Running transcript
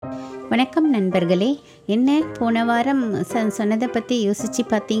வணக்கம் நண்பர்களே. என்ன போன வாரம் சொன்னதை பற்றி யோசித்து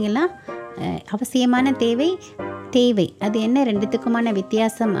பார்த்தீங்களா? அவசியமான தேவை அது என்ன ரெண்டுத்துக்குமான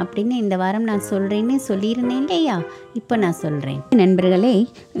வித்தியாசம் அப்படின்னு இந்த வாரம் நான் சொல்கிறேன்னு சொல்லியிருந்தேன் இல்லையா? இப்போ நான் சொல்கிறேன் நண்பர்களே.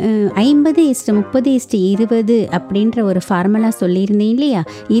 50:30:20 அப்படின்ற ஒரு ஃபார்முலா சொல்லியிருந்தேன் இல்லையா?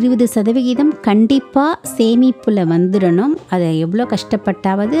 20% கண்டிப்பாக சேமிப்பில் வந்துடணும். அதை எவ்வளோ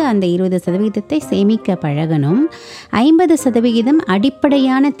கஷ்டப்பட்டாவது அந்த 20% சேமிக்க பழகணும். 50%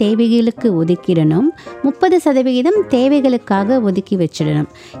 அடிப்படையான தேவைகளுக்கு ஒதுக்கிடணும். 30% தேவைகளுக்காக ஒதுக்கி வச்சிடணும்.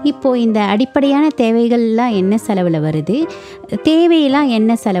 இப்போது இந்த அடிப்படையான தேவைகள்லாம் என்ன செலவில் வருது, தேவையெல்லாம்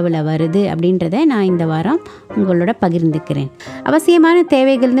என்ன செலவில் வருது அப்படின்றத நான் இந்த வாரம் உங்களோட பகிர்ந்துக்கிறேன். அவசியமான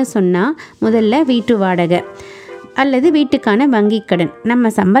தேவைகள்னு சொன்னால் முதல்ல வீட்டு வாடகை அல்லது வீட்டுக்கான வங்கிக் கடன்.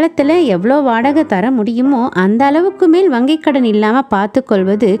 நம்ம சம்பளத்தில் எவ்வளோ வாடகை தர முடியுமோ அந்த அளவுக்கு மேல் வங்கிக் கடன் இல்லாமல்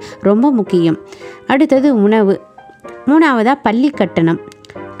பார்த்துக்கொள்வது ரொம்ப முக்கியம். அடுத்தது உணவு. மூணாவதாக பள்ளி கட்டணம்.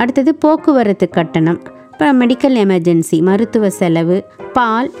 அடுத்தது போக்குவரத்து கட்டணம். அப்புறம் மெடிக்கல் எமர்ஜென்சி, மருத்துவ செலவு,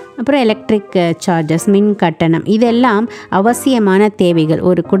 பால், அப்புறம் எலக்ட்ரிக் சார்ஜஸ், மின் கட்டணம். இதெல்லாம் அவசியமான தேவைகள்.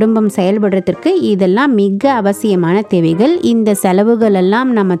 ஒரு குடும்பம் செயல்படுறதுக்கு இதெல்லாம் மிக அவசியமான தேவைகள். இந்த செலவுகள்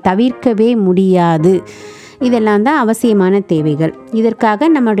எல்லாம் நம்ம தவிர்க்கவே முடியாது. இதெல்லாம் தான் அவசியமான தேவைகள். இதற்காக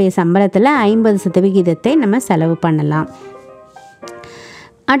நம்மளுடைய சம்பளத்தில் 50% நம்ம செலவு பண்ணலாம்.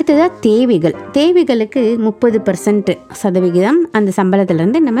 அடுத்ததாக தேவைகளுக்கு 30% அந்த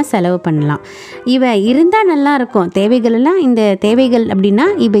சம்பளத்திலேருந்து நம்ம செலவு பண்ணலாம். இவை இருந்தால் நல்லா இருக்கும். தேவைகளெல்லாம் இந்த தேவைகள் அப்படின்னா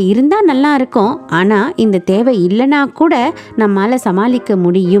இவை இருந்தால் நல்லா இருக்கும். ஆனால் இந்த தேவை இல்லைனா கூட நம்மளால் சமாளிக்க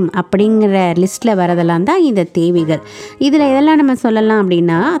முடியும் அப்படிங்கிற லிஸ்ட்டில் வரதெல்லாம் தான் இந்த தேவைகள். இதில் எதெல்லாம் நம்ம சொல்லலாம்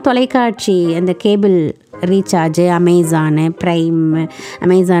அப்படின்னா, தொலைக்காட்சி, அந்த cable recharge, Amazon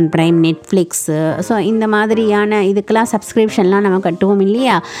Prime, Netflix, so இந்த மாதிரியான இதுக்கெல்லாம் சப்ஸ்கிரிப்ஷன்லாம் நம்ம கட்டுவோம்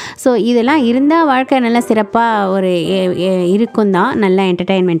இல்லையா? ஸோ இதெல்லாம் இருந்தால் வாழ்க்கை நல்லா சிறப்பாக ஒரு இருக்கும் தான், நல்ல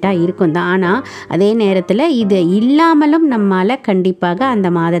என்டர்டெயின்மெண்ட்டாக இருக்கும் தான். ஆனால் அதே நேரத்தில் இது இல்லாமலும் நம்மால் கண்டிப்பாக அந்த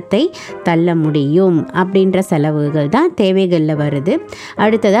மாதத்தை தள்ள முடியும் அப்படின்ற செலவுகள் தான் தேவைகளில் வருது.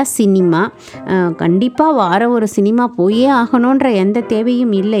 அடுத்ததாக சினிமா. கண்டிப்பாக வாரம் ஒரு சினிமா போயே ஆகணுன்ற எந்த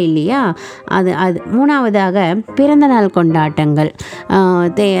தேவையும் இல்லை இல்லையா? அது மூணாவதாக பிறந்தநாள் கொண்டாட்டங்கள்.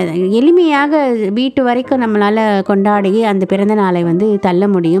 எளிமையாக வீட்டு வரைக்கும் நம்மளால் கொண்டாடி அந்த பிறந்த நாளை தள்ள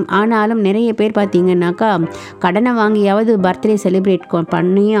முடியும். ஆனாலும் நிறைய பேர் பார்த்திங்கன்னாக்கா கடனை வாங்கியாவது பர்த்டே செலிப்ரேட்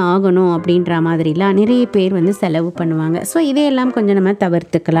பண்ணியே ஆகணும் அப்படின்ற மாதிரிலாம் நிறைய பேர் செலவு பண்ணுவாங்க. ஸோ இதையெல்லாம் கொஞ்சம் நம்ம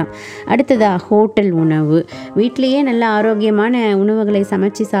தவிர்த்துக்கலாம். அடுத்ததாக ஹோட்டல் உணவு. வீட்டிலையே நல்ல ஆரோக்கியமான உணவுகளை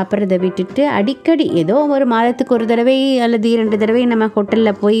சமைச்சு சாப்பிட்றத விட்டுட்டு அடிக்கடி ஏதோ ஒரு மாதத்துக்கு ஒரு தடவை அல்லது 2 தடவை நம்ம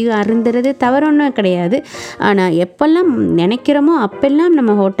ஹோட்டலில் போய் அருந்துறது தவறொன்றும் கிடையாது. ஆனால் எப்பெல்லாம் நினைக்கிறோமோ அப்பெல்லாம்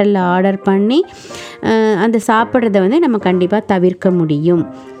நம்ம ஹோட்டலில் ஆர்டர் பண்ணி அந்த சாப்பிட்றத நம்ம கண்டிப்பாக தவிர்க்க முடியும்.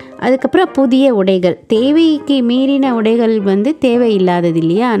 அதுக்கப்புறம் புதிய உடைகள். தேவைக்கு மீறின உடைகள் தேவையில்லாதது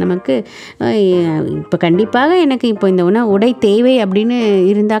இல்லையா நமக்கு. இப்போ கண்டிப்பாக எனக்கு இப்போ இந்த உடை தேவை அப்படின்னு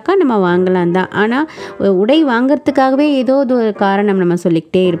இருந்தாக்கா நம்ம வாங்கலாம் தான். ஆனால் உடை வாங்கிறதுக்காகவே ஏதோ ஒரு காரணம் நம்ம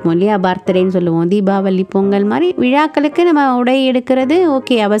சொல்லிக்கிட்டே இருப்போம் இல்லையா? பர்த்டேன்னு சொல்லுவோம், தீபாவளி, பொங்கல் மாதிரி விழாக்களுக்கு நம்ம உடை எடுக்கிறது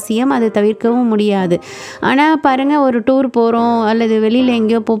ஓகே, அவசியம், அது தவிர்க்கவும் முடியாது. ஆனால் பாருங்கள், ஒரு டூர் போகிறோம் அல்லது வெளியில்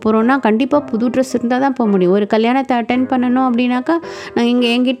எங்கேயோ போகிறோன்னா கண்டிப்பாக புது ட்ரெஸ் இருந்தால் தான் போக முடியும். ஒரு கல்யாணத்தை அட்டென்ட் பண்ணணும் அப்படின்னாக்கா நான்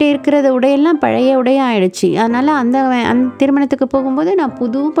என்கிட்ட இருக்கிற உடையெல்லாம் பழைய உடையாக ஆயிடுச்சு. அதனால் அந்த திருமணத்துக்கு போகும்போது நான்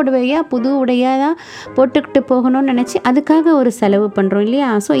புது உடையாக தான் போட்டுக்கிட்டு போகணும்னு நினச்சி அதுக்காக ஒரு செலவு பண்ணுறோம்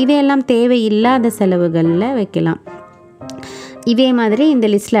இல்லையா? ஸோ இதையெல்லாம் தேவையில்லாத செலவுகளில் வைக்கலாம். இதே மாதிரி இந்த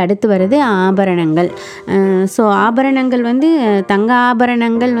லிஸ்ட்டில் அடுத்து வருது ஆபரணங்கள். ஸோ ஆபரணங்கள் தங்க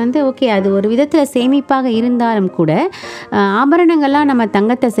ஆபரணங்கள் ஓகே, அது ஒரு விதத்தில் சேமிப்பாக இருந்தாலும் கூட ஆபரணங்கள்லாம் நம்ம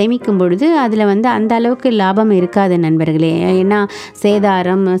தங்கத்தை சேமிக்கும் பொழுது அதில் அந்த அளவுக்கு லாபம் இருக்காது நண்பர்களே. ஏன்னா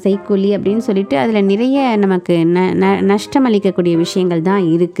சேதாரம், செய்கூலி அப்படின்னு சொல்லிட்டு அதில் நிறைய நமக்கு நஷ்டம் அளிக்கக்கூடிய விஷயங்கள் தான்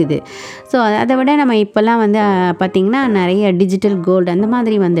இருக்குது. ஸோ அதை விட நம்ம இப்போல்லாம் பார்த்திங்கன்னா நிறைய டிஜிட்டல் கோல்டு அந்த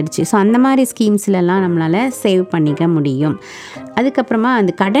மாதிரி வந்துடுச்சு. ஸோ அந்த மாதிரி ஸ்கீம்ஸ்லலாம் நம்மளால் சேவ் பண்ணிக்க முடியும். அதுக்கப்புறமா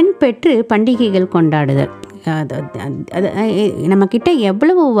அந்த கடன் பெற்று பண்டிகைகள் கொண்டாடுதல். நம்மக்கிட்ட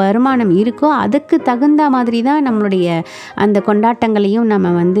எவ்வளவு வருமானம் இருக்கோ அதுக்கு தகுந்த மாதிரி தான் நம்மளுடைய அந்த கொண்டாட்டங்களையும் நம்ம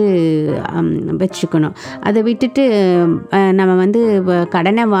வச்சுக்கணும். அதை விட்டுட்டு நம்ம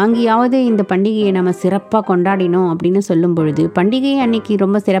கடனை வாங்கியாவது இந்த பண்டிகையை நம்ம சிறப்பாக கொண்டாடினோம் அப்படின்னு சொல்லும் பொழுது பண்டிகை அன்னைக்கு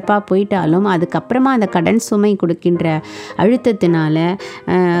ரொம்ப சிறப்பாக போயிட்டாலும் அதுக்கப்புறமா அந்த கடன் சுமை கொடுக்கின்ற அழுத்தத்தினால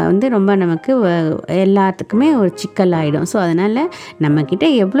ரொம்ப நமக்கு எல்லாத்துக்குமே ஒரு சிக்கல் ஆகிடும். ஸோ அதனால் நம்மக்கிட்ட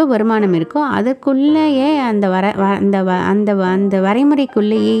எவ்வளோ வருமானம் இருக்கோ அதுக்குள்ளேயே அந்த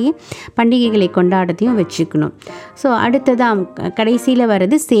வரைமுறைக்குள்ளேயே பண்டிகைகளை கொண்டாடத்தையும் வச்சுக்கணும். ஸோ அடுத்ததாக கடைசியில்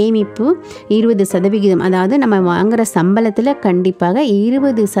வர்றது சேமிப்பு 20%. அதாவது நம்ம வாங்குகிற சம்பளத்தில் கண்டிப்பாக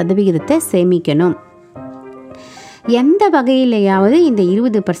 20% சேமிக்கணும். எந்த வகையிலையாவது இந்த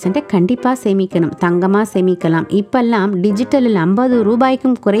 20% கண்டிப்பாக சேமிக்கணும். தங்கமாக சேமிக்கலாம். இப்பெல்லாம் டிஜிட்டலில் 50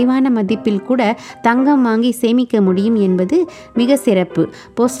 ரூபாய்க்கும் குறைவான மதிப்பில் கூட தங்கம் வாங்கி சேமிக்க முடியும் என்பது மிக சிறப்பு.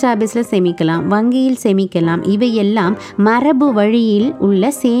 போஸ்ட் ஆஃபீஸில் சேமிக்கலாம், வங்கியில் சேமிக்கலாம். இவையெல்லாம் மரபு வழியில்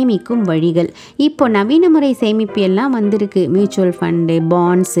உள்ள சேமிக்கும் வழிகள். இப்போ நவீன முறை சேமிப்பு எல்லாம் வந்திருக்கு. Mutual fund,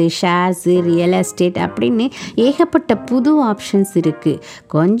 bonds, shares, real estate அப்படின்னு ஏகப்பட்ட புது ஆப்ஷன்ஸ் இருக்குது.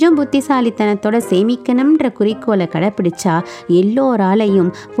 கொஞ்சம் புத்திசாலித்தனத்தோட சேமிக்கணுன்ற குறிக்கோளை கடைப்பிடிச்சா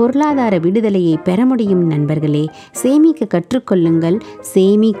எல்லோராலையும் பொருளாதார விடுதலையை பெற முடியும். நண்பர்களே, சேமிக்க கற்றுக்கொள்ளுங்கள்,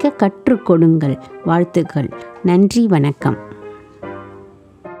 சேமிக்க கற்றுக் கொடுங்கள். வாழ்த்துக்கள். நன்றி, வணக்கம்.